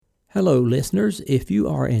Hello, listeners. If you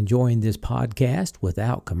are enjoying this podcast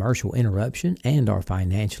without commercial interruption and are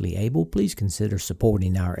financially able, please consider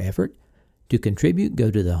supporting our effort. To contribute, go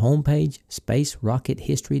to the homepage,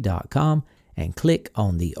 spacerockethistory.com, and click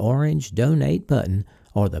on the orange Donate button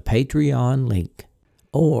or the Patreon link.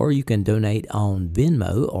 Or you can donate on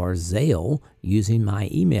Venmo or Zelle using my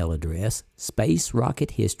email address,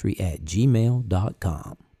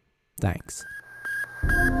 spacerockethistory@gmail.com. Thanks.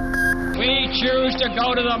 We choose to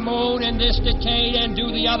go to the moon in this decade and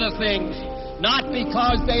do the other things, not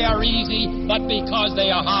because they are easy, but because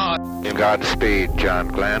they are hard. Godspeed, John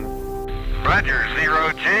Glenn. Roger,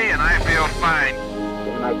 0G, and I feel fine.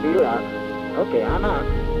 I feel okay, I'm out.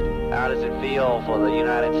 How does it feel for the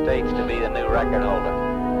United States to be the new record holder?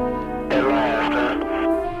 At last, huh?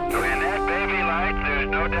 When that baby lights, there's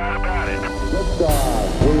no doubt about it.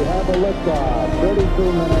 Liftoff. We have a liftoff.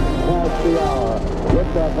 32 minutes past the hour.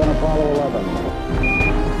 Liftoff on Apollo 11.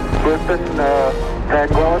 Listen,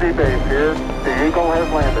 Tranquility Base here. The Eagle has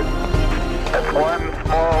landed. That's one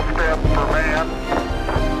small step for man,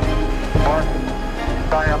 one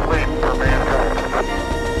giant leap for mankind.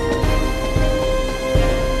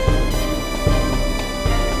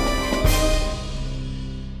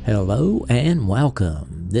 Hello and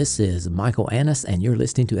welcome. This is Michael Annis, and you're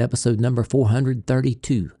listening to episode number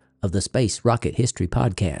 432 of the Space Rocket History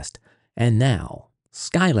Podcast. And now,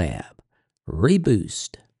 Skylab,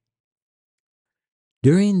 Reboost.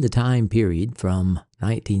 During the time period from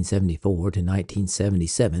 1974 to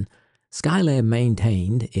 1977, Skylab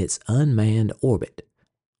maintained its unmanned orbit,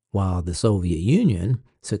 while the Soviet Union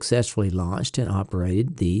successfully launched and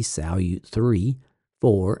operated the Salyut 3,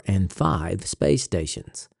 4, and 5 space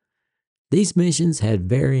stations. These missions had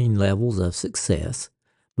varying levels of success,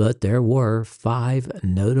 but there were 5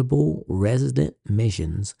 notable resident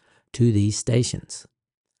missions to these stations.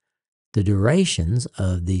 The durations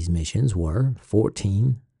of these missions were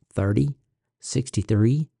 14, 30,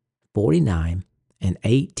 63, 49, and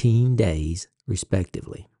 18 days,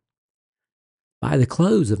 respectively. By the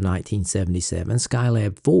close of 1977,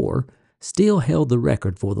 Skylab 4 still held the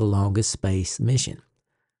record for the longest space mission,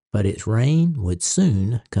 but its reign would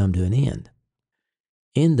soon come to an end.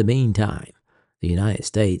 In the meantime, the United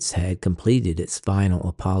States had completed its final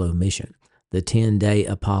Apollo mission, the 10-day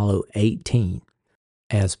Apollo 18,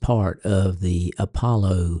 as part of the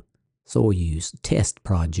Apollo-Soyuz test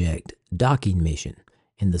project docking mission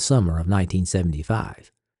in the summer of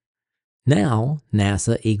 1975. Now,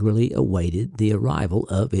 NASA eagerly awaited the arrival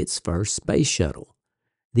of its first space shuttle.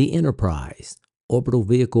 The Enterprise, orbital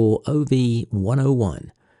vehicle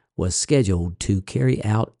OV-101, was scheduled to carry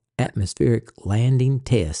out atmospheric landing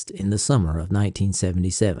tests in the summer of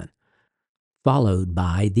 1977, followed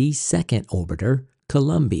by the second orbiter,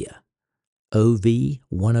 Columbia,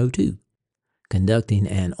 OV-102, conducting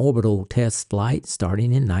an orbital test flight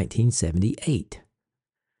starting in 1978.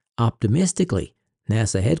 Optimistically,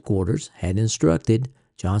 NASA headquarters had instructed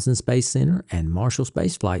Johnson Space Center and Marshall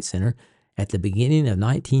Space Flight Center at the beginning of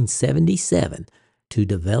 1977 to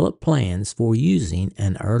develop plans for using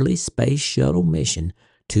an early space shuttle mission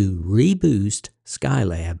to reboost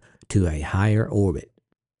Skylab to a higher orbit.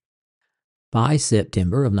 By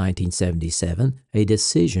September of 1977, a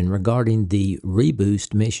decision regarding the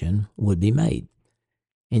Reboost mission would be made.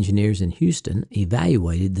 Engineers in Houston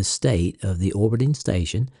evaluated the state of the orbiting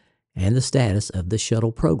station and the status of the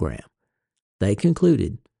shuttle program. They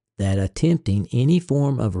concluded that attempting any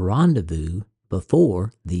form of rendezvous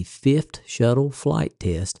before the 5th shuttle flight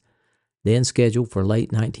test, then scheduled for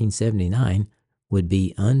late 1979, would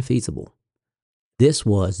be unfeasible. This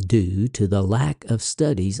was due to the lack of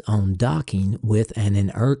studies on docking with an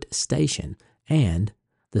inert station and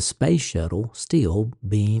the space shuttle still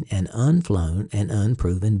being an unflown and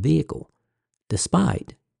unproven vehicle,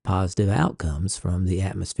 despite positive outcomes from the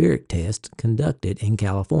atmospheric test conducted in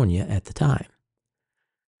California at the time.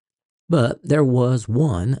 But there was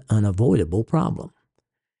one unavoidable problem.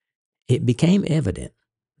 It became evident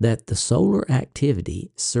that the solar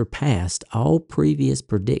activity surpassed all previous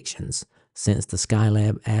predictions since the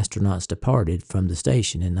Skylab astronauts departed from the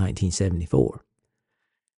station in 1974.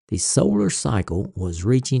 The solar cycle was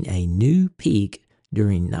reaching a new peak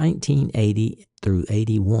during 1980 through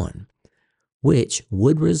 81, which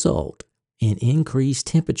would result in increased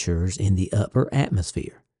temperatures in the upper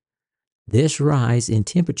atmosphere. This rise in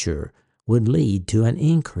temperature would lead to an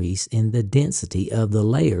increase in the density of the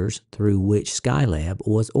layers through which Skylab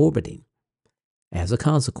was orbiting. As a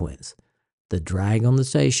consequence, the drag on the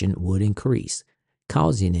station would increase,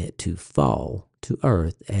 causing it to fall to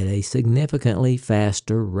Earth at a significantly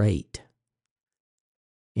faster rate.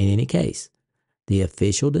 In any case, The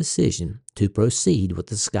official decision to proceed with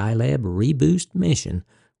the Skylab Reboost mission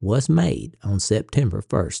was made on September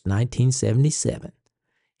 1st, 1977,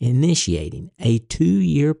 initiating a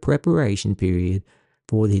 2-year preparation period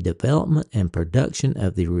for the development and production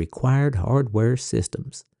of the required hardware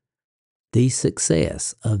systems. The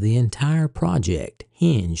success of the entire project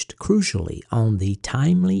hinged crucially on the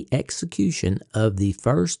timely execution of the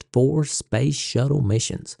first 4 space shuttle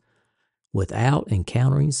missions, without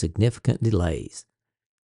encountering significant delays.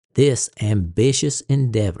 This ambitious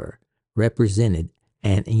endeavor represented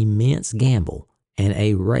an immense gamble and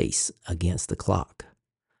a race against the clock.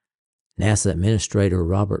 NASA Administrator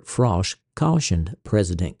Robert Frosch cautioned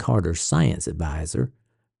President Carter's science advisor,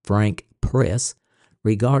 Frank Press,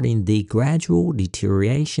 regarding the gradual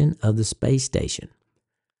deterioration of the space station.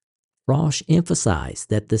 Frosch emphasized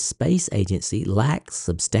that the space agency lacks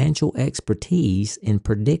substantial expertise in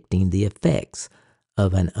predicting the effects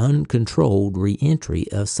of an uncontrolled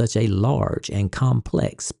re-entry of such a large and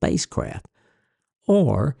complex spacecraft,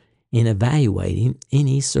 or in evaluating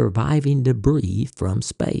any surviving debris from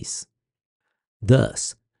space.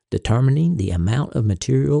 Thus, determining the amount of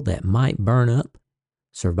material that might burn up,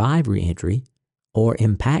 survive re-entry, or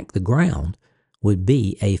impact the ground would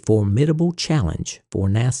be a formidable challenge for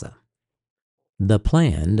NASA. The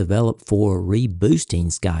plan developed for reboosting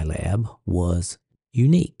Skylab was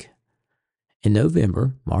unique. In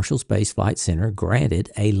November, Marshall Space Flight Center granted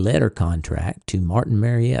a letter contract to Martin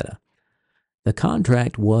Marietta. The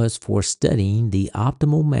contract was for studying the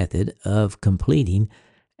optimal method of completing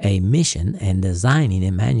a mission and designing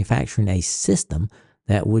and manufacturing a system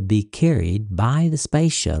that would be carried by the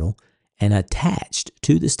space shuttle and attached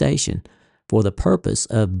to the station for the purpose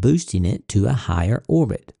of boosting it to a higher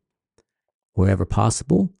orbit. Wherever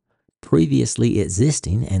possible, previously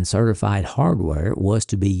existing and certified hardware was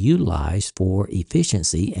to be utilized for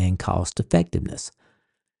efficiency and cost effectiveness.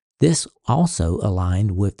 This also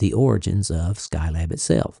aligned with the origins of Skylab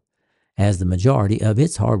itself, as the majority of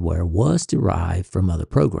its hardware was derived from other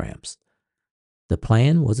programs. The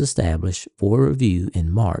plan was established for review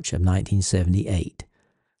in March of 1978,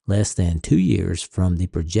 less than 2 years from the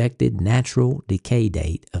projected natural decay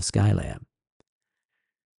date of Skylab.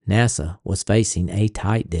 NASA was facing a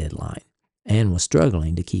tight deadline and was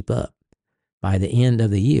struggling to keep up. By the end of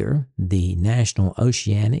the year, the National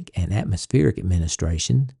Oceanic and Atmospheric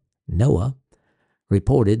Administration, NOAA,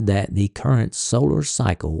 reported that the current solar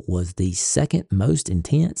cycle was the second most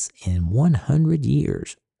intense in 100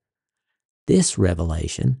 years. This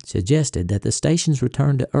revelation suggested that the station's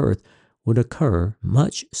return to Earth would occur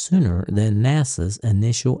much sooner than NASA's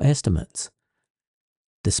initial estimates.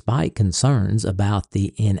 Despite concerns about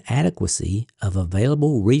the inadequacy of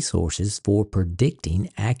available resources for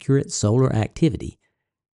predicting accurate solar activity,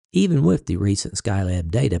 even with the recent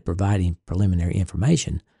Skylab data providing preliminary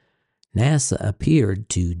information, NASA appeared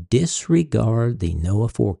to disregard the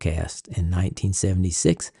NOAA forecast in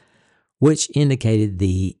 1976, which indicated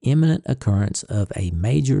the imminent occurrence of a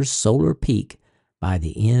major solar peak by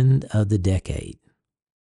the end of the decade.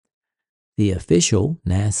 The official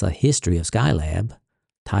NASA history of Skylab,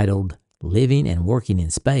 titled Living and Working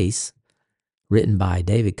in Space, written by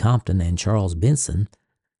David Compton and Charles Benson,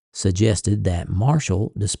 suggested that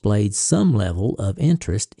Marshall displayed some level of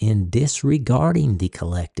interest in disregarding the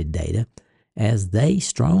collected data, as they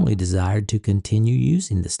strongly desired to continue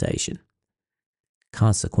using the station.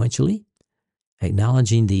 Consequently,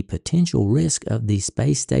 acknowledging the potential risk of the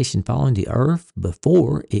space station falling to Earth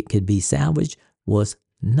before it could be salvaged was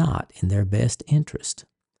not in their best interest.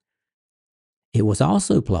 It was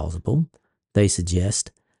also plausible, they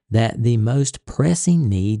suggest, that the most pressing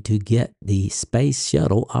need to get the space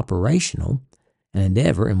shuttle operational, an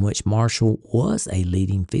endeavor in which Marshall was a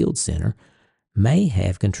leading field center, may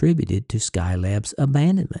have contributed to Skylab's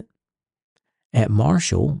abandonment. At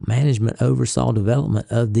Marshall, management oversaw development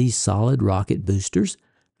of these solid rocket boosters,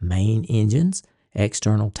 main engines,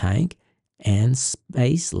 external tank, and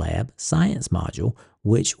Space Lab science module,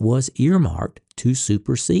 which was earmarked to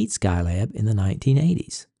supersede Skylab in the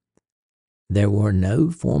 1980s. There were no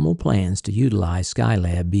formal plans to utilize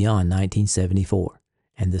Skylab beyond 1974,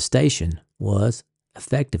 and the station was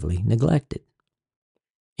effectively neglected.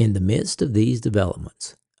 In the midst of these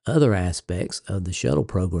developments, other aspects of the shuttle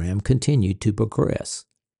program continued to progress.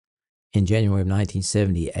 In January of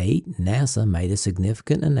 1978, NASA made a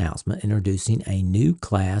significant announcement introducing a new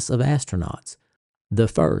class of astronauts, the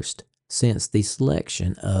first since the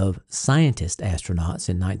selection of scientist astronauts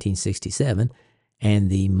in 1967 and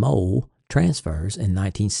the mole transfers in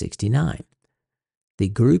 1969. The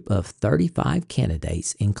group of 35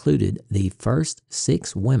 candidates included the first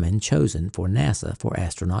 6 women chosen for NASA for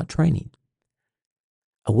astronaut training.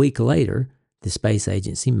 A week later, the space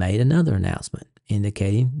agency made another announcement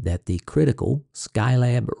indicating that the critical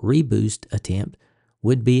Skylab Reboost attempt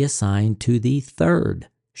would be assigned to the third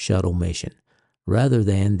shuttle mission rather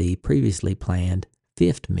than the previously planned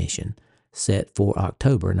fifth mission set for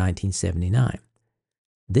October 1979.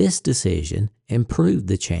 This decision improved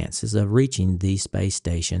the chances of reaching the space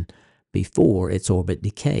station before its orbit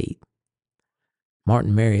decayed.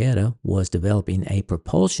 Martin Marietta was developing a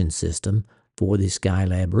propulsion system for the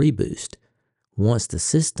Skylab Reboost. Once the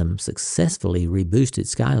system successfully reboosted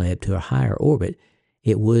Skylab to a higher orbit,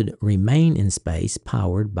 it would remain in space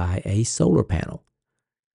powered by a solar panel.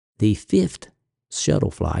 The fifth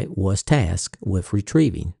shuttle flight was tasked with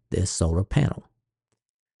retrieving this solar panel.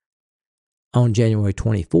 On January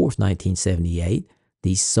 24, 1978,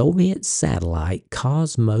 the Soviet satellite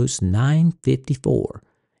Cosmos 954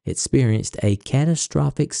 experienced a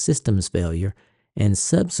catastrophic systems failure and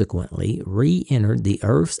subsequently re-entered the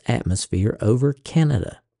Earth's atmosphere over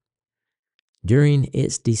Canada. During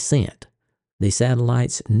its descent, the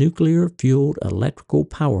satellite's nuclear-fueled electrical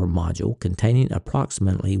power module containing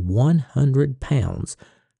approximately 100 pounds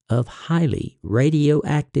of highly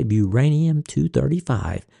radioactive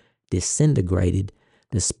uranium-235 disintegrated,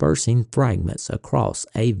 dispersing fragments across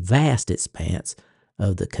a vast expanse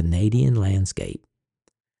of the Canadian landscape.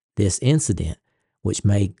 This incident, which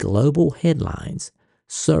made global headlines,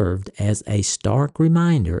 served as a stark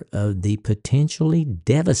reminder of the potentially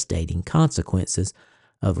devastating consequences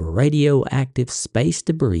of radioactive space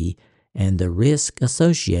debris and the risk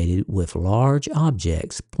associated with large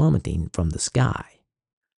objects plummeting from the sky.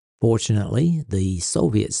 Fortunately, the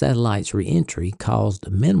Soviet satellite's re-entry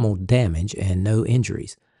caused minimal damage and no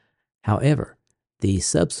injuries. However, the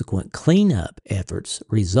subsequent cleanup efforts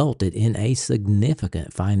resulted in a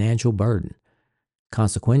significant financial burden.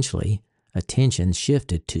 Consequently, attention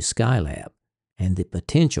shifted to Skylab and the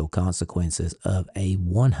potential consequences of a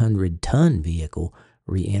 100-ton vehicle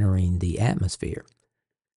re-entering the atmosphere.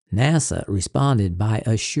 NASA responded by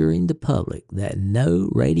assuring the public that no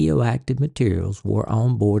radioactive materials were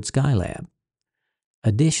on board Skylab.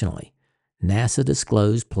 Additionally, NASA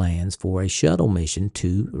disclosed plans for a shuttle mission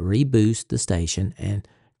to reboost the station and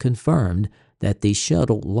confirmed that the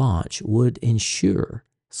shuttle launch would ensure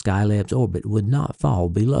Skylab's orbit would not fall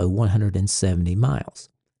below 170 miles.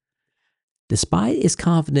 Despite its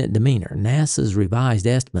confident demeanor, NASA's revised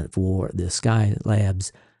estimate for the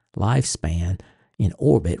Skylab's lifespan in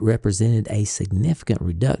orbit represented a significant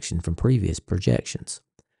reduction from previous projections.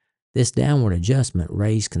 This downward adjustment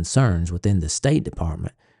raised concerns within the State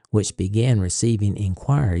Department, which began receiving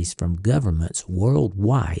inquiries from governments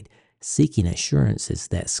worldwide seeking assurances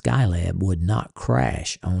that Skylab would not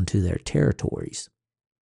crash onto their territories.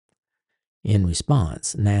 In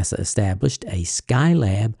response, NASA established a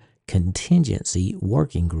Skylab Contingency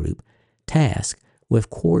Working Group tasked with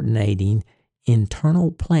coordinating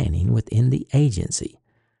internal planning within the agency.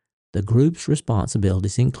 The group's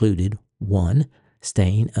responsibilities included 1.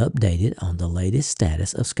 Staying updated on the latest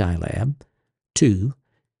status of Skylab, 2.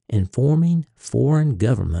 Informing foreign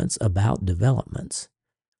governments about developments,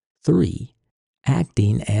 3.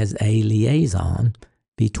 Acting as a liaison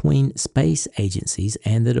between space agencies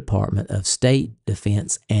and the Department of State,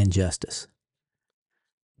 Defense, and Justice.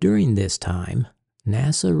 During this time,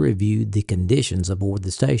 NASA reviewed the conditions aboard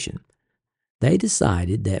the station. They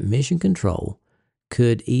decided that Mission Control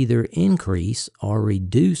could either increase or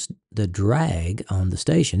reduce the drag on the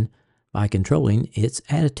station by controlling its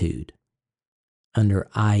attitude. Under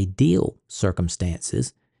ideal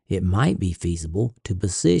circumstances, it might be feasible to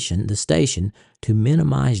position the station to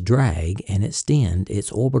minimize drag and extend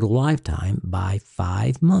its orbital lifetime by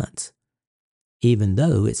 5 months, even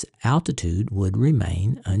though its altitude would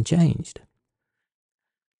remain unchanged.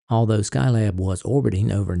 Although Skylab was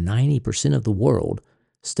orbiting over 90% of the world,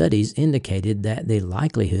 studies indicated that the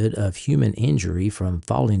likelihood of human injury from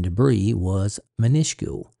falling debris was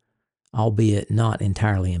minuscule, albeit not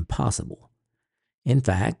entirely impossible. In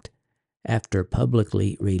fact, after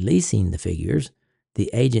publicly releasing the figures,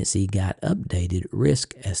 the agency got updated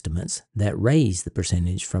risk estimates that raised the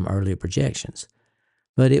percentage from earlier projections,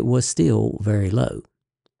 but it was still very low.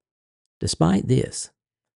 Despite this,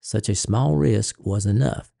 such a small risk was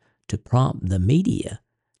enough to prompt the media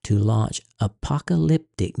to launch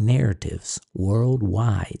apocalyptic narratives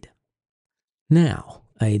worldwide. Now,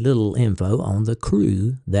 a little info on the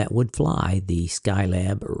crew that would fly the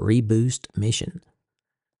Skylab Reboost mission.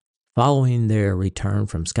 Following their return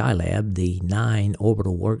from Skylab, the 9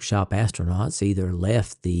 orbital workshop astronauts either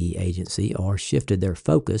left the agency or shifted their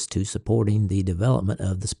focus to supporting the development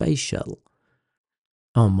of the space shuttle.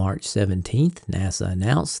 On March 17th, NASA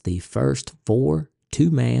announced the first 4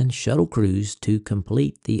 two-man shuttle crews to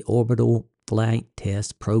complete the orbital flight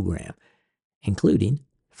test program, including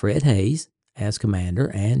Fred Hayes as commander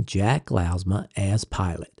and Jack Lousma as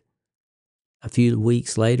pilot. A few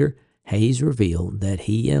weeks later, Hayes revealed that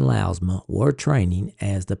he and Lousma were training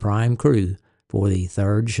as the prime crew for the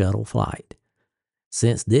third shuttle flight.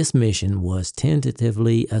 Since this mission was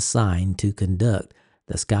tentatively assigned to conduct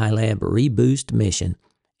the Skylab Reboost mission,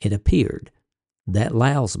 it appeared that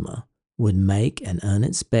Lousma would make an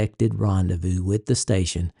unexpected rendezvous with the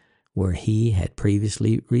station where he had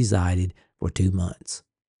previously resided for 2 months,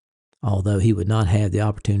 although he would not have the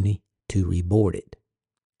opportunity to reboard it.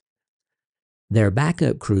 Their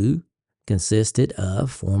backup crew consisted of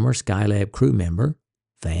former Skylab crew member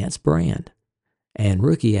Vance Brand and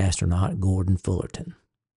rookie astronaut Gordon Fullerton.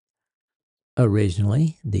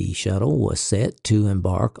 Originally, the shuttle was set to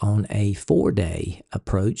embark on a 4-day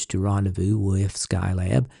approach to rendezvous with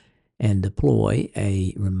Skylab and deploy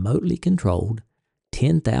a remotely controlled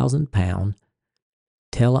 10,000-pound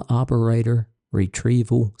teleoperator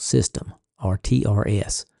retrieval system, or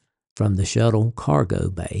TRS, from the shuttle cargo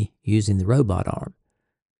bay using the robot arm.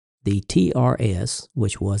 The TRS,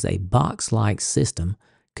 which was a box-like system,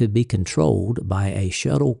 could be controlled by a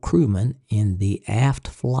shuttle crewman in the aft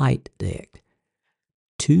flight deck.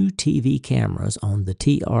 2 TV cameras on the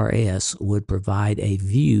TRS would provide a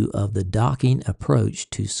view of the docking approach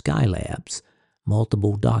to Skylab's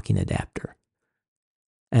multiple docking adapter.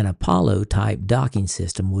 An Apollo-type docking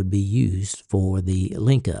system would be used for the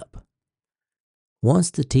link-up.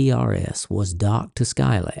 Once the TRS was docked to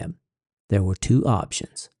Skylab, there were 2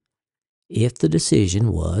 options. If the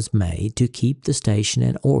decision was made to keep the station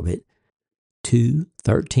in orbit, 2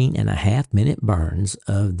 13.5-minute burns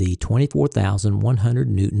of the 24,100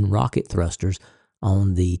 Newton rocket thrusters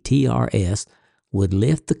on the TRS would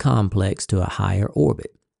lift the complex to a higher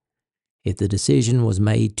orbit. If the decision was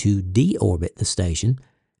made to deorbit the station,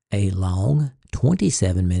 a long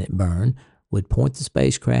 27-minute burn would point the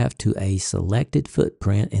spacecraft to a selected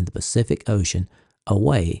footprint in the Pacific Ocean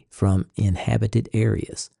away from inhabited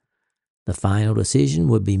areas. The final decision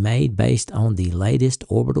would be made based on the latest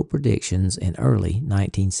orbital predictions in early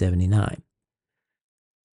 1979.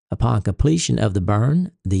 Upon completion of the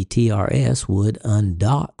burn, the TRS would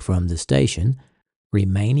undock from the station,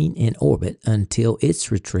 remaining in orbit until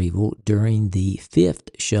its retrieval during the 5th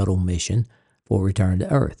shuttle mission for return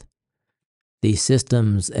to Earth. The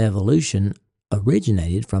system's evolution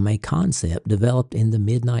originated from a concept developed in the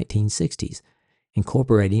mid-1960s,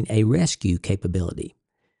 incorporating a rescue capability.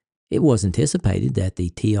 It was anticipated that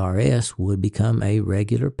the TRS would become a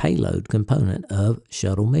regular payload component of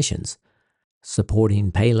shuttle missions,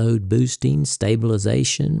 supporting payload boosting,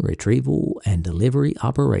 stabilization, retrieval, and delivery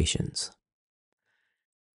operations.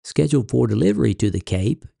 Scheduled for delivery to the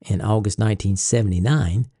Cape in August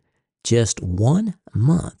 1979, just 1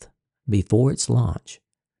 month before its launch,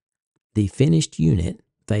 the finished unit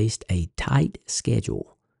faced a tight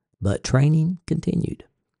schedule, but training continued.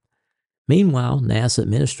 Meanwhile, NASA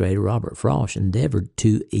Administrator Robert Frost endeavored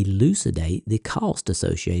to elucidate the cost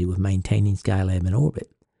associated with maintaining Skylab in orbit.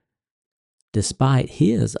 Despite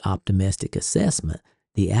his optimistic assessment,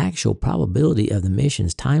 the actual probability of the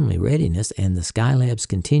mission's timely readiness and the Skylab's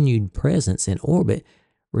continued presence in orbit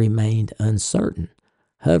remained uncertain,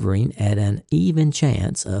 hovering at an even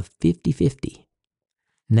chance of 50-50.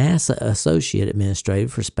 NASA Associate Administrator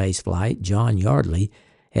for Spaceflight John Yardley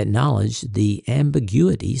acknowledged the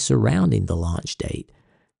ambiguity surrounding the launch date,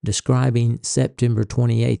 describing September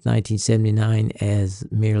 28, 1979 as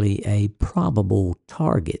merely a probable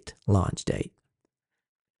target launch date.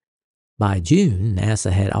 By June,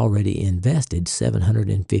 NASA had already invested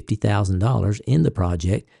 $750,000 in the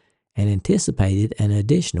project and anticipated an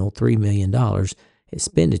additional $3 million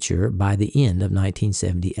expenditure by the end of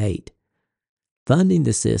 1978. Funding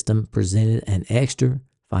the system presented an extra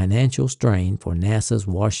financial strain for NASA's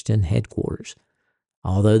Washington headquarters.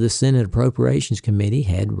 Although the Senate Appropriations Committee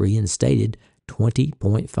had reinstated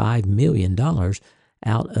 $20.5 million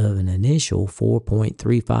out of an initial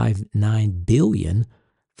 $4.359 billion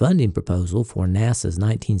funding proposal for NASA's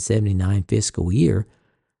 1979 fiscal year,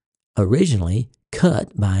 originally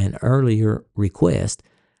cut by an earlier request,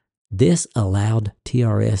 this allowed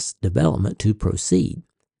TRS development to proceed.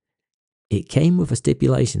 It came with a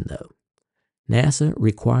stipulation, though. NASA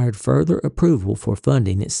required further approval for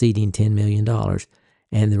funding exceeding $10 million,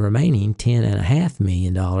 and the remaining $10.5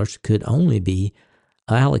 million could only be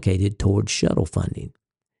allocated towards shuttle funding.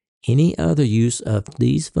 Any other use of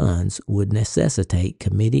these funds would necessitate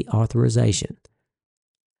committee authorization.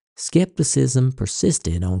 Skepticism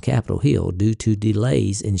persisted on Capitol Hill due to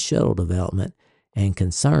delays in shuttle development and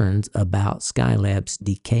concerns about Skylab's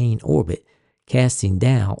decaying orbit, casting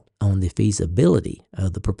doubt on the feasibility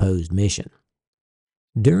of the proposed mission.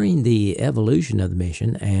 During the evolution of the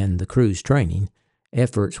mission and the crew's training,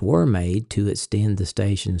 efforts were made to extend the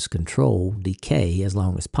station's control decay as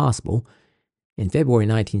long as possible. In February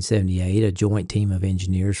 1978, a joint team of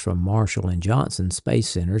engineers from Marshall and Johnson Space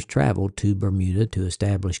Centers traveled to Bermuda to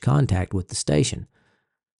establish contact with the station.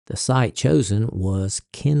 The site chosen was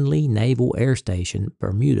Kinley Naval Air Station,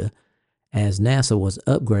 Bermuda, as NASA was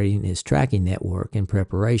upgrading its tracking network in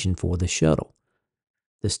preparation for the shuttle.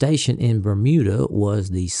 The station in Bermuda was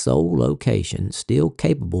the sole location still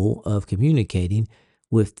capable of communicating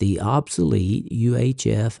with the obsolete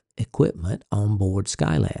UHF equipment on board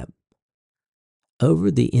Skylab.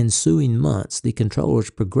 Over the ensuing months, the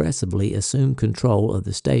controllers progressively assumed control of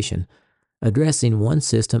the station, addressing one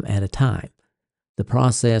system at a time. The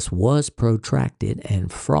process was protracted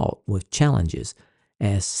and fraught with challenges,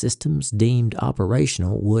 as systems deemed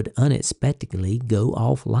operational would unexpectedly go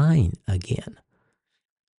offline again.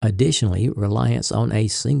 Additionally, reliance on a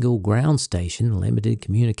single ground station limited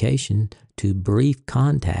communication to brief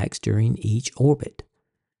contacts during each orbit.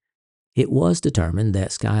 It was determined that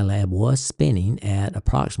Skylab was spinning at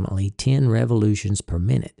approximately 10 revolutions per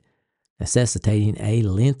minute, necessitating a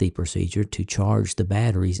lengthy procedure to charge the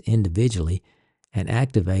batteries individually and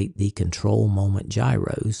activate the control moment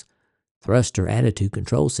gyros, thruster attitude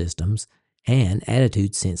control systems, and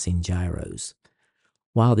attitude sensing gyros.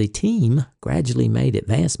 While the team gradually made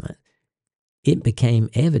advancement, it became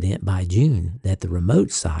evident by June that the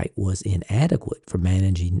remote site was inadequate for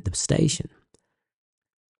managing the station.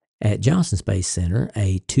 At Johnson Space Center,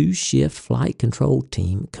 a 2-shift flight control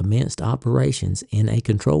team commenced operations in a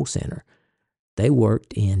control center. They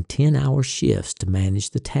worked in 10-hour shifts to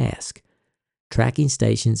manage the task. Tracking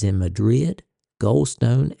stations in Madrid,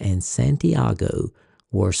 Goldstone, and Santiago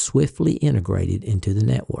were swiftly integrated into the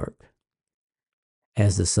network.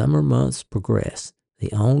 As the summer months progressed,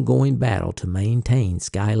 the ongoing battle to maintain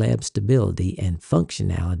Skylab's stability and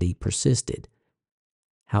functionality persisted.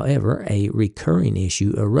 However, a recurring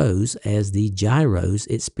issue arose as the gyros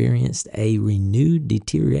experienced a renewed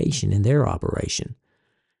deterioration in their operation.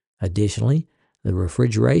 Additionally, the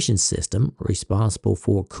refrigeration system responsible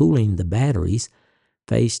for cooling the batteries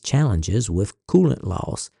faced challenges with coolant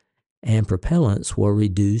loss, and propellants were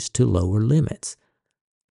reduced to lower limits,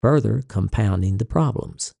 further compounding the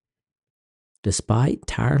problems. Despite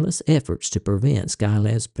tireless efforts to prevent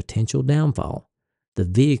Skylab's potential downfall, the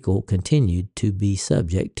vehicle continued to be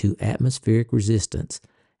subject to atmospheric resistance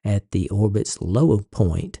at the orbit's low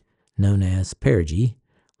point, known as perigee,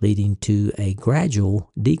 leading to a gradual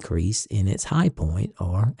decrease in its high point,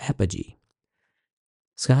 or apogee.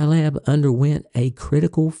 Skylab underwent a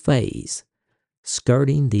critical phase,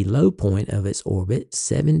 skirting the low point of its orbit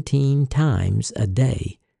 17 times a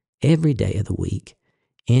day, every day of the week,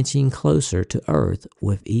 inching closer to Earth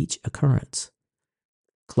with each occurrence.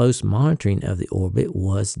 Close monitoring of the orbit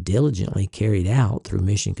was diligently carried out through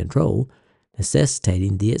mission control,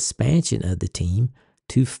 necessitating the expansion of the team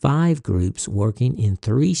to 5 groups working in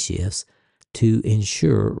 3 shifts to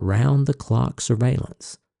ensure round-the-clock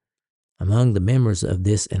surveillance. Among the members of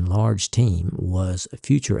this enlarged team was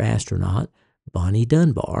future astronaut Bonnie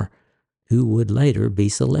Dunbar, who would later be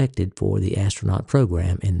selected for the astronaut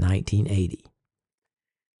program in 1980.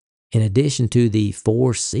 In addition to the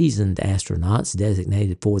 4 seasoned astronauts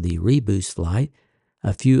designated for the Reboost flight,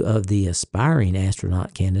 a few of the aspiring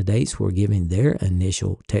astronaut candidates were given their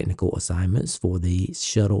initial technical assignments for the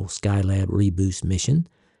Shuttle Skylab Reboost mission.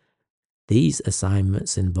 These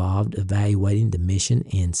assignments involved evaluating the mission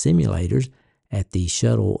in simulators at the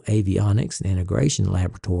Shuttle Avionics and Integration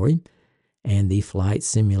Laboratory and the Flight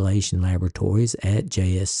Simulation Laboratories at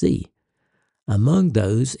JSC. Among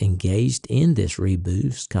those engaged in this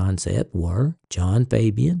Reboost concept were John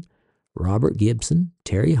Fabian, Robert Gibson,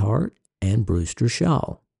 Terry Hart, and Brewster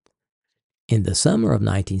Shaw. In the summer of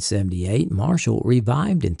 1978, Marshall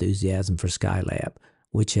revived enthusiasm for Skylab,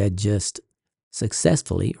 which had just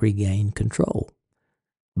successfully regained control,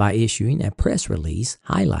 by issuing a press release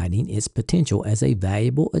highlighting its potential as a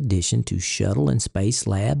valuable addition to shuttle and space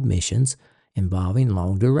lab missions involving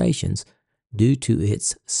long durations due to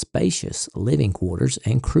its spacious living quarters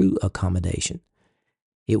and crew accommodation.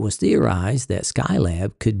 It was theorized that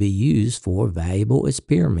Skylab could be used for valuable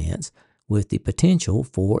experiments with the potential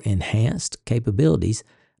for enhanced capabilities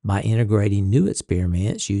by integrating new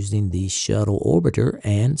experiments using the Shuttle Orbiter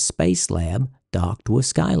and Space Lab docked with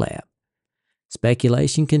Skylab.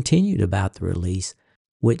 Speculation continued about the release,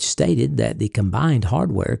 which stated that the combined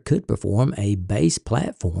hardware could perform a base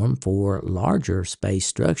platform for larger space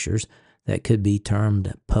structures that could be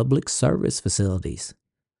termed public service facilities.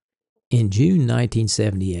 In June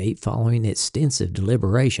 1978, following extensive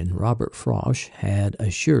deliberation, Robert Frosch had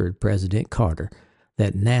assured President Carter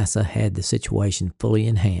that NASA had the situation fully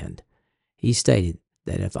in hand. He stated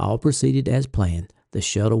that if all proceeded as planned, the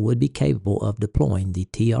shuttle would be capable of deploying the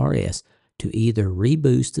TRS to either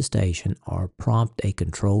reboost the station or prompt a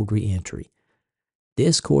controlled re-entry.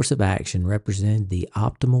 This course of action represented the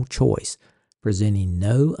optimal choice, presenting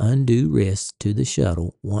no undue risks to the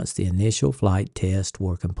shuttle once the initial flight tests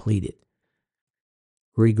were completed.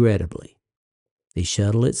 Regrettably, the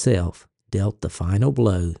shuttle itself dealt the final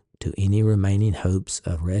blow to any remaining hopes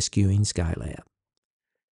of rescuing Skylab.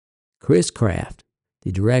 Chris Kraft,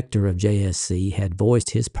 the director of JSC, had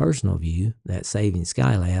voiced his personal view that saving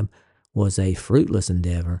Skylab was a fruitless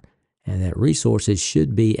endeavor and that resources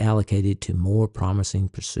should be allocated to more promising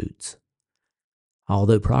pursuits.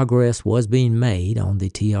 Although progress was being made on the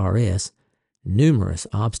TRS, numerous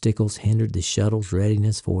obstacles hindered the shuttle's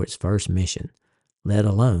readiness for its first mission, let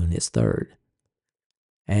alone its third.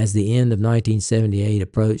 As the end of 1978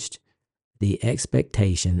 approached, the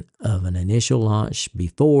expectation of an initial launch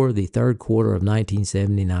before the third quarter of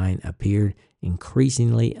 1979 appeared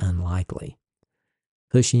increasingly unlikely,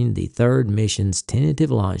 pushing the third mission's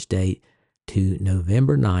tentative launch date to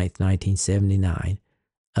November 9, 1979,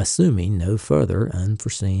 assuming no further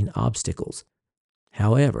unforeseen obstacles.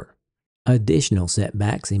 However, additional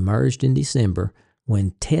setbacks emerged in December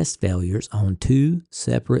when test failures on two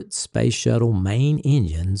separate Space Shuttle main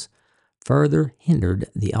engines further hindered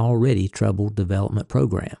the already troubled development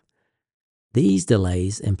program. These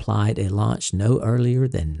delays implied a launch no earlier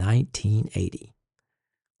than 1980,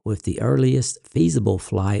 with the earliest feasible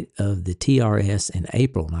flight of the TRS in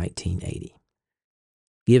April 1980.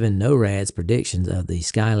 Given NORAD's predictions of the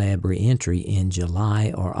Skylab re-entry in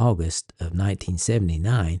July or August of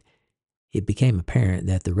 1979, it became apparent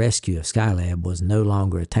that the rescue of Skylab was no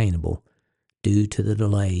longer attainable due to the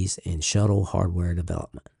delays in shuttle hardware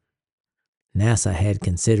development. NASA had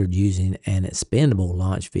considered using an expendable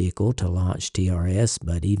launch vehicle to launch TRS,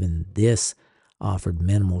 but even this offered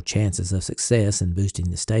minimal chances of success in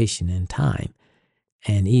boosting the station in time,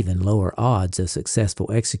 and even lower odds of successful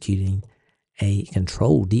executing a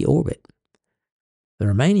controlled deorbit. The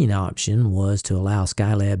remaining option was to allow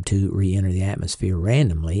Skylab to re-enter the atmosphere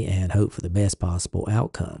randomly and hope for the best possible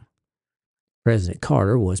outcome. President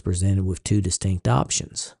Carter was presented with two distinct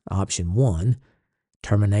options. Option 1,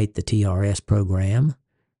 terminate the TRS program,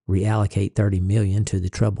 reallocate $30 million to the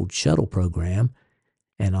troubled shuttle program,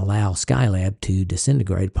 and allow Skylab to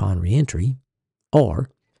disintegrate upon re-entry, or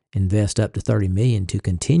invest up to $30 million to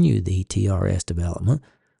continue the TRS development,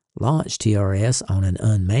 launch TRS on an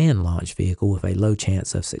unmanned launch vehicle with a low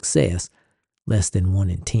chance of success, less than 1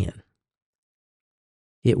 in 10.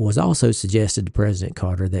 It was also suggested to President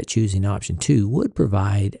Carter that choosing option 2 would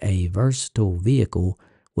provide a versatile vehicle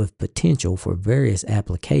with potential for various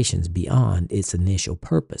applications beyond its initial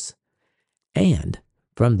purpose. And,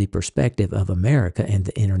 from the perspective of America and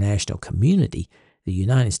the international community, the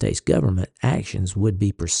United States government actions would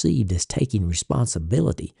be perceived as taking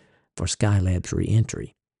responsibility for Skylab's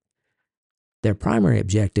re-entry. Their primary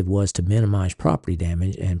objective was to minimize property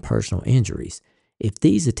damage and personal injuries. If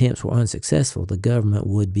these attempts were unsuccessful, the government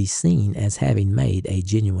would be seen as having made a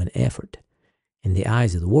genuine effort. In the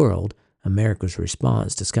eyes of the world, America's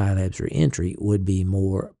response to Skylab's re-entry would be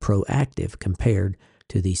more proactive compared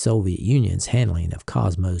to the Soviet Union's handling of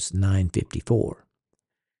Cosmos 954.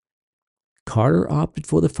 Carter opted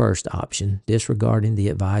for the first option, disregarding the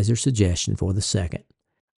advisor's suggestion for the second,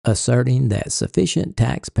 asserting that sufficient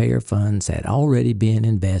taxpayer funds had already been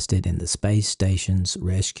invested in the space station's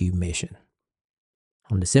rescue mission.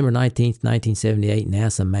 On December 19, 1978,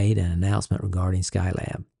 NASA made an announcement regarding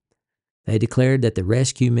Skylab. They declared that the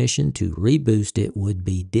rescue mission to reboost it would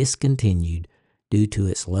be discontinued due to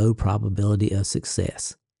its low probability of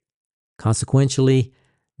success. Consequently,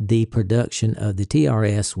 the production of the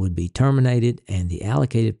TRS would be terminated and the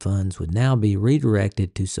allocated funds would now be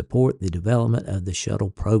redirected to support the development of the shuttle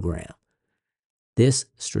program. This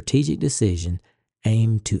strategic decision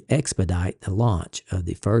aimed to expedite the launch of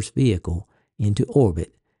the first vehicle into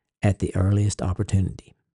orbit at the earliest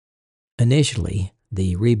opportunity. Initially,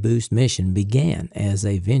 the Reboost mission began as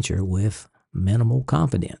a venture with minimal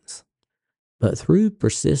confidence. But through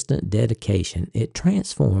persistent dedication, it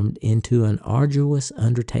transformed into an arduous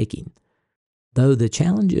undertaking. Though the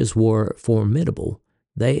challenges were formidable,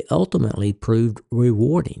 they ultimately proved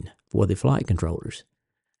rewarding for the flight controllers.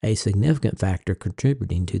 A significant factor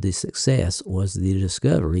contributing to the success was the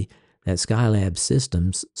discovery that Skylab's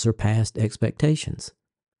systems surpassed expectations.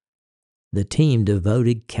 The team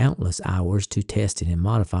devoted countless hours to testing and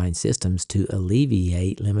modifying systems to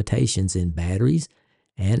alleviate limitations in batteries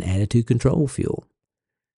and attitude control fuel.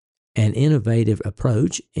 An innovative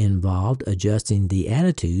approach involved adjusting the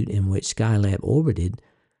attitude in which Skylab orbited,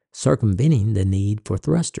 circumventing the need for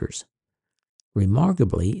thrusters.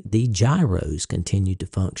 Remarkably, the gyros continued to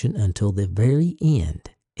function until the very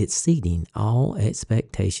end, exceeding all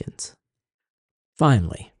expectations.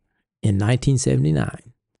 Finally, in 1979,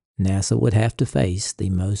 NASA would have to face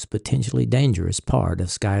the most potentially dangerous part of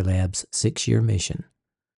Skylab's 6-year mission,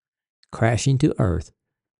 crashing to Earth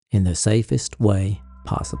in the safest way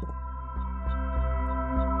possible.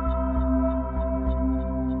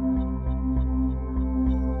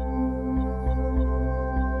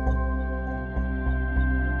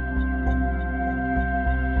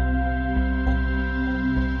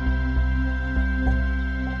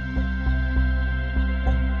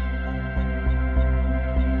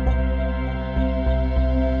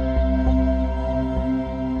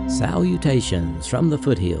 Salutations from the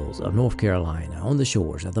foothills of North Carolina on the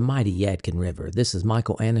shores of the mighty Yadkin River. This is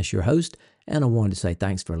Michael Annis, your host, and I wanted to say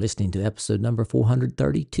thanks for listening to episode number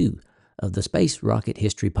 432 of the Space Rocket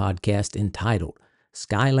History Podcast entitled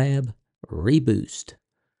Skylab Reboost.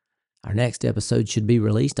 Our next episode should be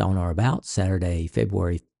released on or about Saturday,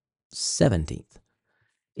 February 17th.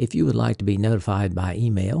 If you would like to be notified by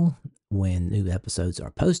email when new episodes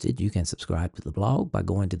are posted, you can subscribe to the blog by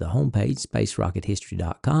going to the homepage,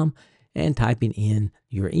 spacerockethistory.com, and typing in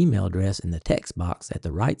your email address in the text box at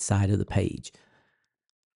the right side of the page.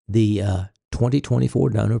 The 2024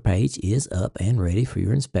 donor page is up and ready for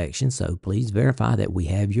your inspection, so please verify that we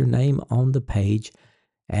have your name on the page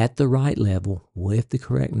at the right level with the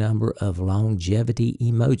correct number of longevity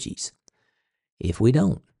emojis. If we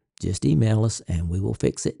don't, just email us and we will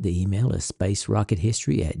fix it. The email is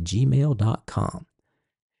spacerockethistory@gmail.com.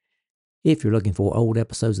 If you're looking for old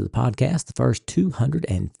episodes of the podcast, the first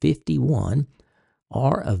 251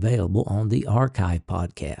 are available on the Archive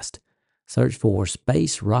podcast. Search for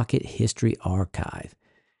Space Rocket History Archive.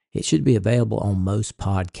 It should be available on most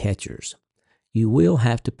podcatchers. You will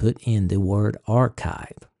have to put in the word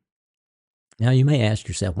archive. Now you may ask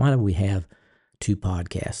yourself, why do we have two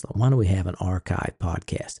podcasts? Why do we have an archive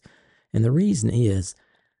podcast? And the reason is,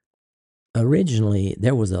 originally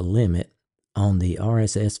there was a limit on the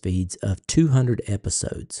RSS feeds of 200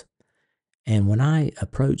 episodes. And when I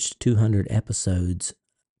approached 200 episodes,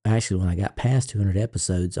 actually when I got past 200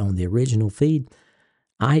 episodes on the original feed,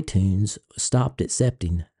 iTunes stopped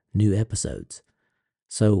accepting new episodes.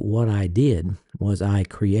 So what I did was I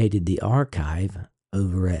created the archive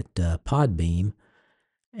over at Podbeam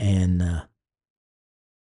and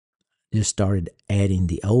just started adding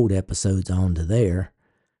the old episodes onto there,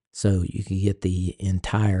 so you could get the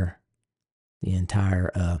entire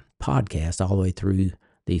podcast all the way through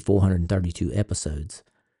the 432 episodes.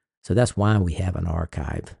 So that's why we have an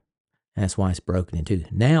archive. That's why it's broken in two.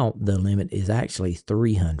 Now the limit is actually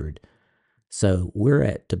 300. So we're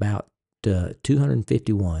at about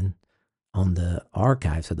 251 on the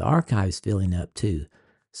archive. So the archive is filling up too.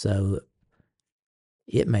 So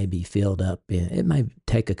it may be filled up. It may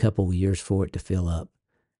take a couple of years for it to fill up.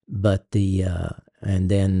 But and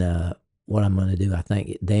then what I'm going to do, I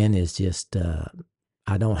think, then is just,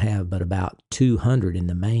 I don't have but about 200 in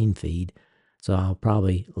the main feed. So I'll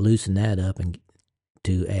probably loosen that up and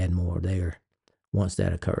to add more there once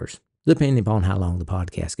that occurs, depending upon how long the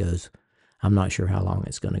podcast goes. I'm not sure how long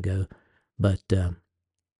it's going to go, but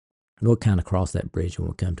we'll kind of cross that bridge when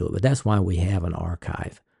we come to it. But that's why we have an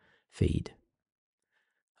archive feed.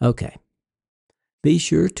 Okay. Be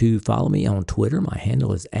sure to follow me on Twitter. My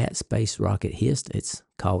handle is @SpaceRocketHist. It's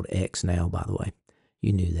called X now, by the way.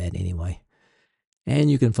 You knew that anyway. And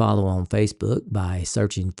you can follow on Facebook by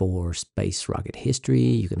searching for Space Rocket History.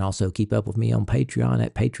 You can also keep up with me on Patreon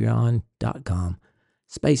at patreon.com,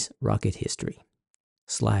 Space Rocket History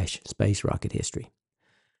 /Space Rocket History.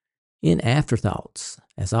 In afterthoughts,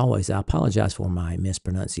 as always, I apologize for my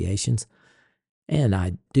mispronunciations. And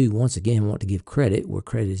I do once again want to give credit where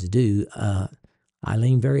credit is due. I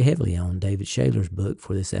lean very heavily on David Shaler's book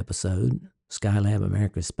for this episode, Skylab,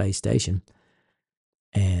 America's Space Station.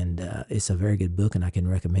 And it's a very good book, and I can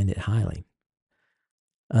recommend it highly.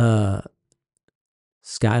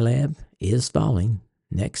 Skylab is falling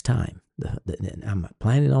next time. I'm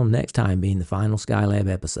planning on next time being the final Skylab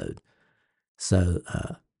episode. So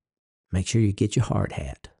make sure you get your hard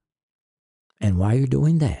hat. And while you're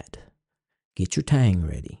doing that, get your tang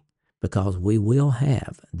ready, because we will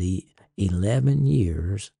have the 11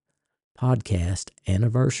 years podcast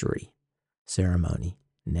anniversary ceremony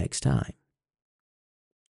next time.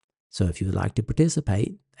 So if you would like to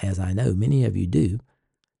participate, as I know many of you do,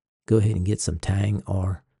 go ahead and get some Tang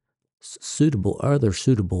or other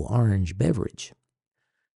suitable orange beverage.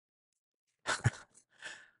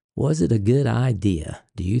 Was it a good idea?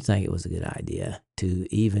 Do you think it was a good idea to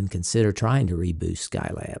even consider trying to reboost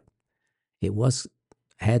Skylab? It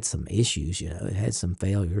had some issues, it had some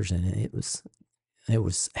failures, and it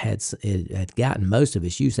had gotten most of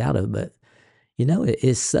its use out of it, but it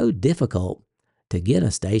is so difficult to get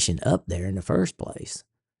a station up there in the first place.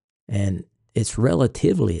 And it's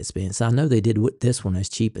relatively expensive. I know they did this one as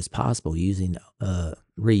cheap as possible using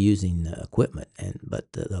reusing equipment,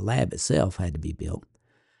 but the lab itself had to be built.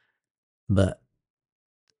 But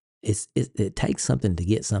it takes something to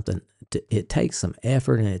get something. It takes some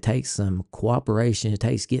effort, and it takes some cooperation. It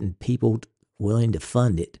takes getting people willing to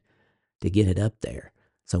fund it to get it up there.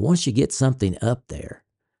 So once you get something up there,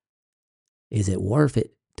 is it worth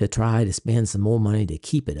it to try to spend some more money to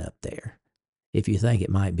keep it up there if you think it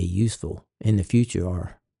might be useful in the future,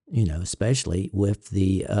 or especially with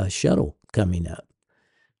the shuttle coming up?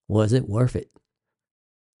 Was it worth it?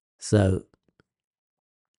 So,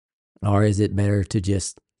 or is it better to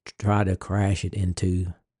just try to crash it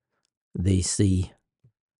into the sea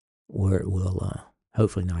where it will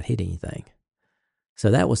hopefully not hit anything? So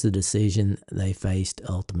that was the decision they faced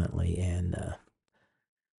ultimately, and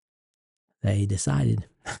they decided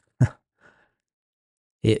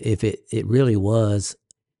if it really was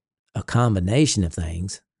a combination of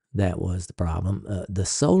things that was the problem. The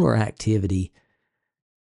solar activity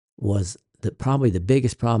was probably the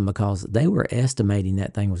biggest problem, because they were estimating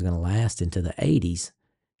that thing was going to last into the 80s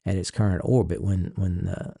at its current orbit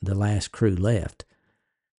when the last crew left.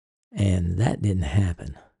 And that didn't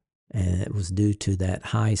happen. And it was due to that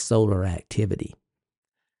high solar activity.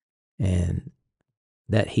 And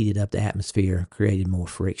that heated up the atmosphere, created more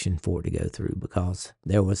friction for it to go through, because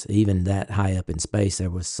there was, even that high up in space, there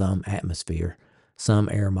was some atmosphere, some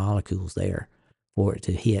air molecules there for it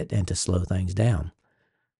to hit and to slow things down.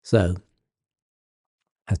 So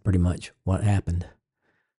that's pretty much what happened.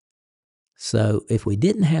 So if we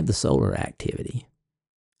didn't have the solar activity,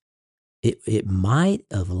 it might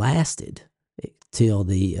have lasted till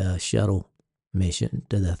the shuttle mission,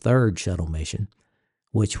 to the third shuttle mission,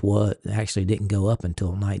 which actually didn't go up until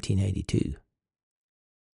 1982.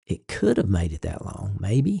 It could have made it that long,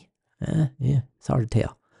 maybe. Yeah, it's hard to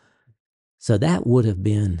tell. So that would have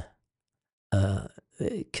been,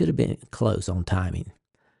 it could have been close on timing.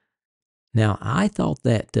 Now, I thought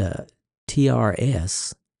that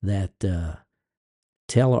TRS, that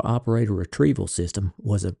teleoperator retrieval system,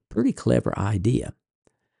 was a pretty clever idea.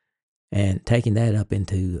 And taking that up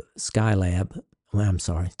into Skylab,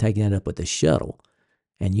 taking that up with the shuttle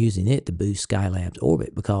and using it to boost Skylab's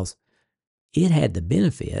orbit, because it had the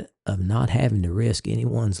benefit of not having to risk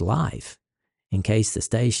anyone's life in case the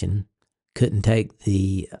station couldn't take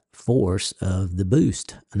the force of the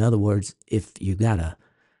boost. In other words, if you've got a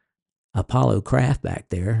Apollo craft back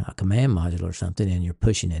there, a command module or something, and you're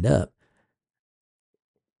pushing it up,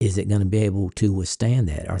 is it going to be able to withstand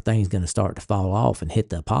that? Are things going to start to fall off and hit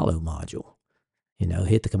the Apollo module,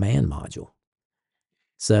 hit the command module?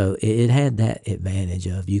 So it had that advantage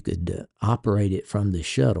of you could operate it from the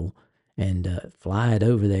shuttle and fly it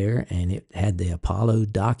over there, and it had the Apollo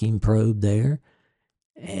docking probe there,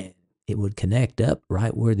 and it would connect up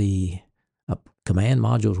right where the command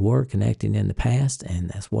modules were connecting in the past, and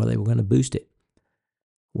that's where they were going to boost it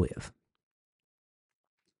with.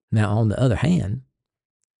 Now, on the other hand,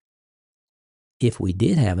 if we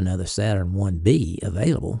did have another Saturn 1B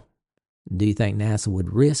available, do you think NASA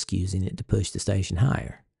would risk using it to push the station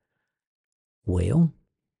higher? Well,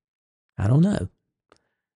 I don't know.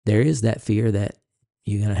 There is that fear that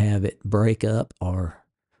you're going to have it break up or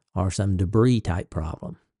some debris type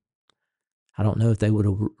problem. I don't know if they would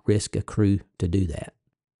have risked a crew to do that.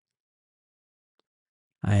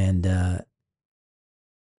 And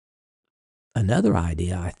another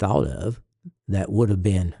idea I thought of that would have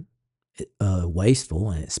been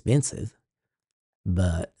wasteful and expensive,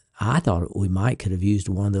 but I thought we could have used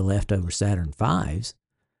one of the leftover Saturn V's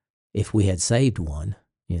if we had saved one,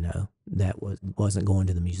 that wasn't going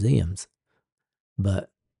to the museums.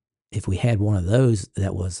 But if we had one of those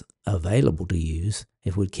that was available to use,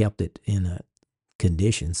 if we'd kept it in a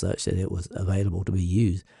condition such that it was available to be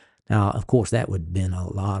used. Now, of course, that would have been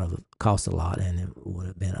cost a lot, and it would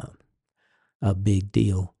have been a big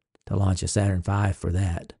deal to launch a Saturn V for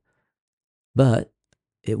that. But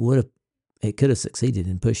it could have succeeded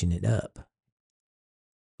in pushing it up.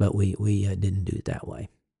 But we didn't do it that way.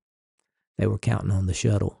 They were counting on the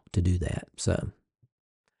shuttle to do that. So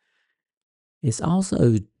it's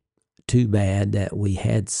also too bad that we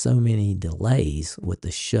had so many delays with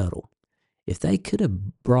the shuttle. If they could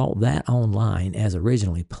have brought that online as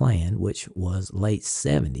originally planned, which was late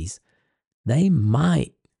 70s, they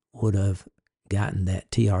might would have gotten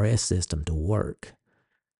that TRS system to work.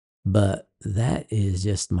 But that is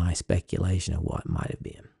just my speculation of what might have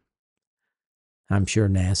been. I'm sure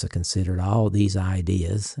NASA considered all these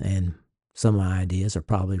ideas, and some ideas are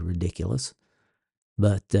probably ridiculous.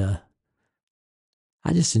 But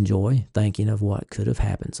I just enjoy thinking of what could have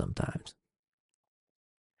happened sometimes.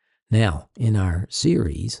 Now, in our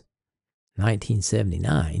series,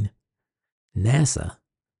 1979, NASA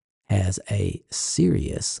has a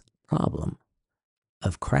serious problem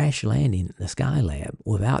of crash landing the Skylab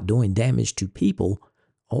without doing damage to people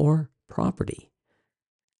or property.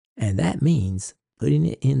 And that means putting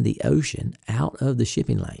it in the ocean out of the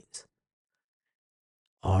shipping lanes.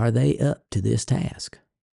 Are they up to this task?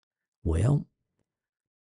 Well,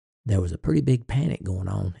 there was a pretty big panic going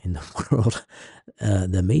on in the world.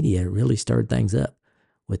 The media really stirred things up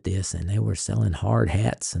with this, and they were selling hard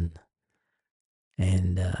hats and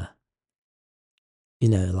a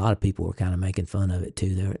lot of people were kind of making fun of it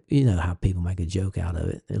too. You know how people make a joke out of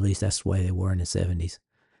it. At least that's the way they were in the 70s.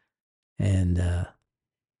 And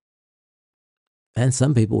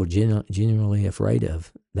some people were genuinely afraid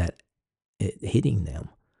of that it hitting them.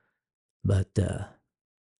 But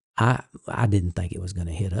I didn't think it was going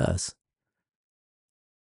to hit us.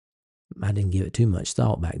 I didn't give it too much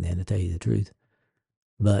thought back then, to tell you the truth.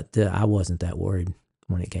 But I wasn't that worried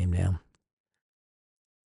when it came down.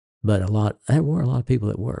 But there were a lot of people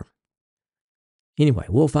that were. Anyway,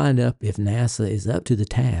 we'll find out if NASA is up to the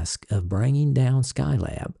task of bringing down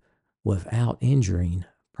Skylab without injuring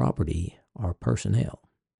property or personnel.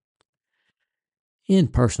 In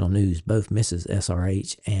personal news, both Mrs.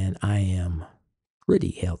 SRH and I am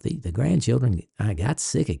pretty healthy. The grandchildren, I got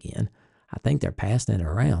sick again. I think they're passing it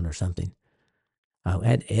around or something. I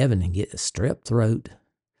had Evan get a strep throat,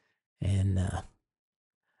 and I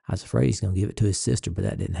was afraid he's going to give it to his sister, but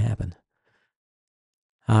that didn't happen.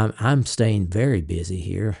 I'm staying very busy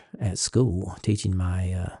here at school, teaching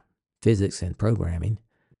my physics and programming,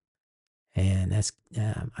 and that's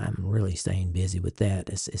I'm really staying busy with that.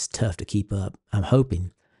 It's tough to keep up. I'm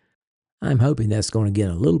hoping that's going to get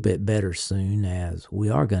a little bit better soon, as we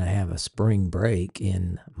are going to have a spring break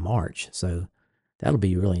in March, so that'll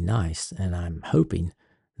be really nice. And I'm hoping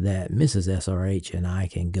that Mrs. SRH and I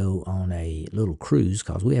can go on a little cruise,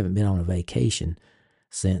 because we haven't been on a vacation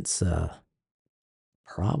since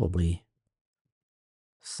probably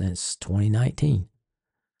since 2019.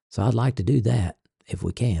 So I'd like to do that if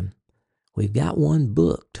we can. We've got one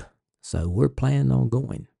booked, so we're planning on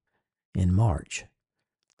going in March.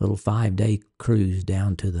 Little 5-day cruise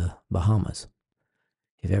down to the Bahamas.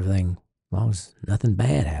 If everything, as long as nothing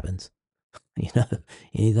bad happens,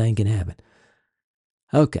 anything can happen.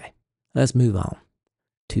 Okay, let's move on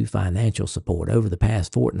to financial support. Over the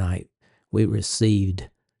past fortnight, we received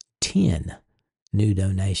 10 new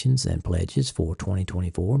donations and pledges for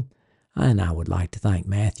 2024. And I would like to thank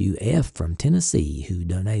Matthew F. from Tennessee, who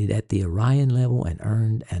donated at the Orion level and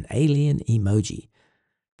earned an alien emoji.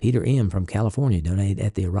 Peter M. from California donated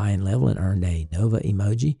at the Orion level and earned a Nova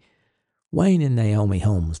emoji. Wayne and Naomi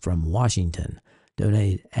Holmes from Washington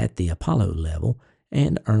donated at the Apollo level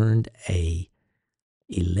and earned a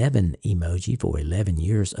 11 emoji for 11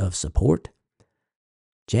 years of support.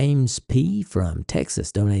 James P. from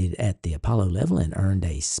Texas donated at the Apollo level and earned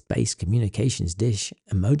a Space Communications Dish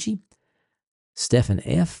emoji. Stephen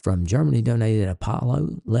F. from Germany donated at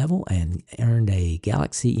Apollo level and earned a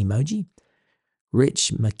Galaxy emoji.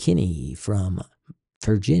 Rich McKinney from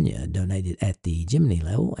Virginia donated at the Gemini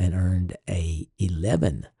level and earned a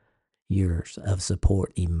 11 years of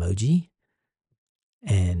support emoji.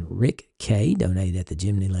 And Rick K. donated at the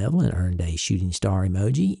Gemini level and earned a shooting star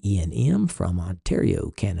emoji. Ian M. from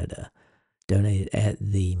Ontario, Canada donated at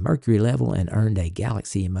the Mercury level and earned a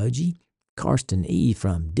Galaxy emoji. Karsten E.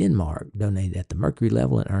 from Denmark donated at the Mercury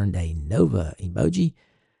level and earned a Nova emoji.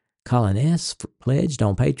 Colin S. pledged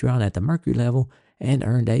on Patreon at the Mercury level and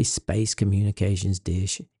earned a Space Communications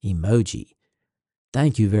Dish emoji.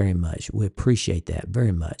 Thank you very much. We appreciate that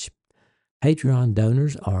very much. Patreon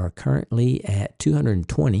donors are currently at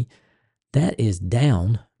 220. That is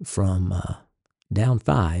down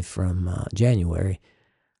 5 from January.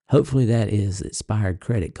 Hopefully that is expired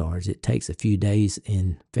credit cards. It takes a few days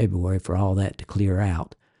in February for all that to clear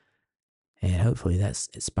out. And hopefully that's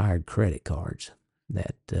expired credit cards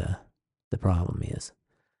that the problem is.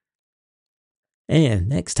 And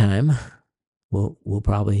next time, we'll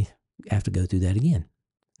probably have to go through that again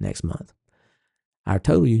next month. Our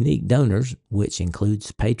total unique donors, which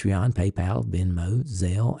includes Patreon, PayPal, Venmo,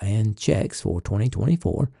 Zelle, and checks for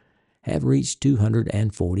 2024, have reached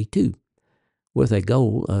 242, with a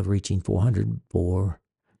goal of reaching 400 for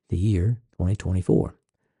the year 2024.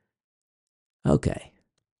 Okay.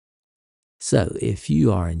 So, if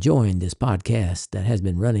you are enjoying this podcast that has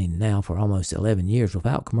been running now for almost 11 years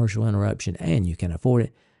without commercial interruption and you can afford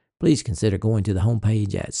it, please consider going to the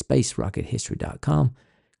homepage at spacerockethistory.com,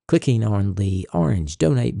 clicking on the orange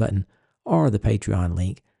donate button or the Patreon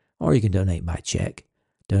link, or you can donate by check.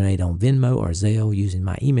 Donate on Venmo or Zelle using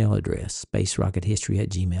my email address,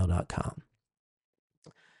 spacerockethistory@gmail.com.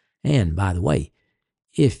 And by the way,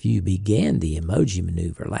 if you began the emoji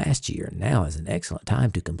maneuver last year, now is an excellent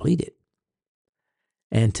time to complete it.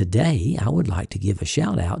 And today, I would like to give a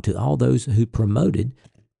shout out to all those who promoted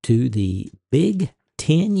to the big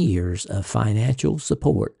 10 years of financial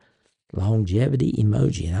support longevity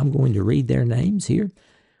emoji. And I'm going to read their names here.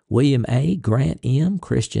 William A., Grant M.,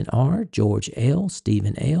 Christian R., George L.,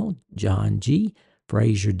 Stephen L., John G.,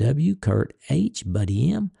 Fraser W., Kurt H.,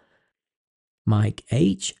 Buddy M., Mike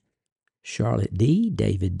H., Charlotte D.,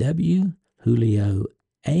 David W., Julio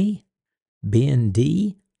A., Ben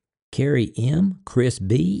D., Carrie M., Chris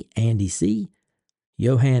B., Andy C.,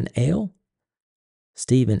 Johan L.,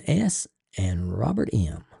 Stephen S., and Robert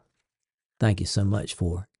M. Thank you so much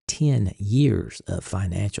for 10 years of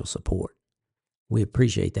financial support. We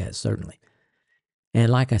appreciate that, certainly. And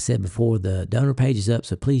like I said before, the donor page is up,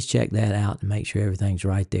 so please check that out and make sure everything's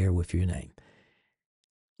right there with your name.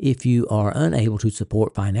 If you are unable to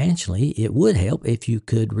support financially, it would help if you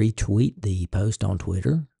could retweet the post on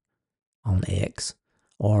Twitter, on X,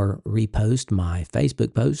 or repost my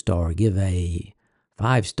Facebook post, or give a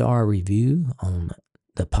 5-star review on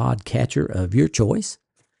the podcatcher of your choice.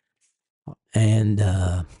 And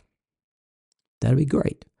that'd be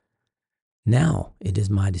great. Now, it is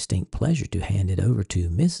my distinct pleasure to hand it over to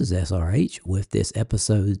Mrs. SRH with this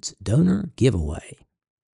episode's donor giveaway.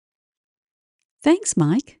 Thanks,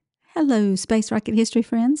 Mike. Hello, Space Rocket History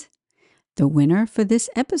friends. The winner for this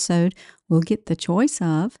episode will get the choice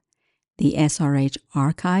of the SRH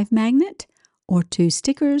archive magnet, or 2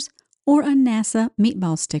 stickers, or a NASA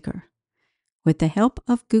meatball sticker. With the help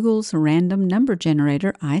of Google's random number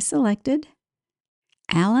generator, I selected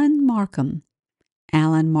Alan Markham.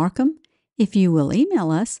 Alan Markham, if you will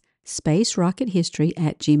email us,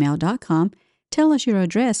 spacerockethistory@gmail.com, tell us your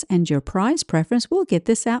address and your prize preference, we'll get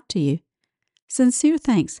this out to you. Sincere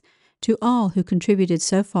thanks to all who contributed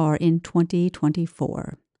so far in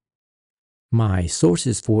 2024. My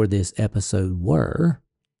sources for this episode were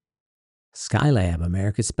Skylab,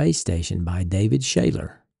 America's Space Station by David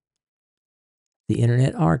Shaler, the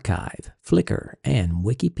Internet Archive, Flickr, and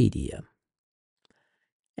Wikipedia.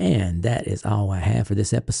 And that is all I have for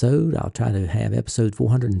this episode. I'll try to have episode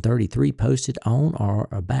 433 posted on or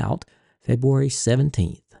about February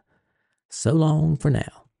 17th. So long for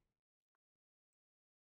now.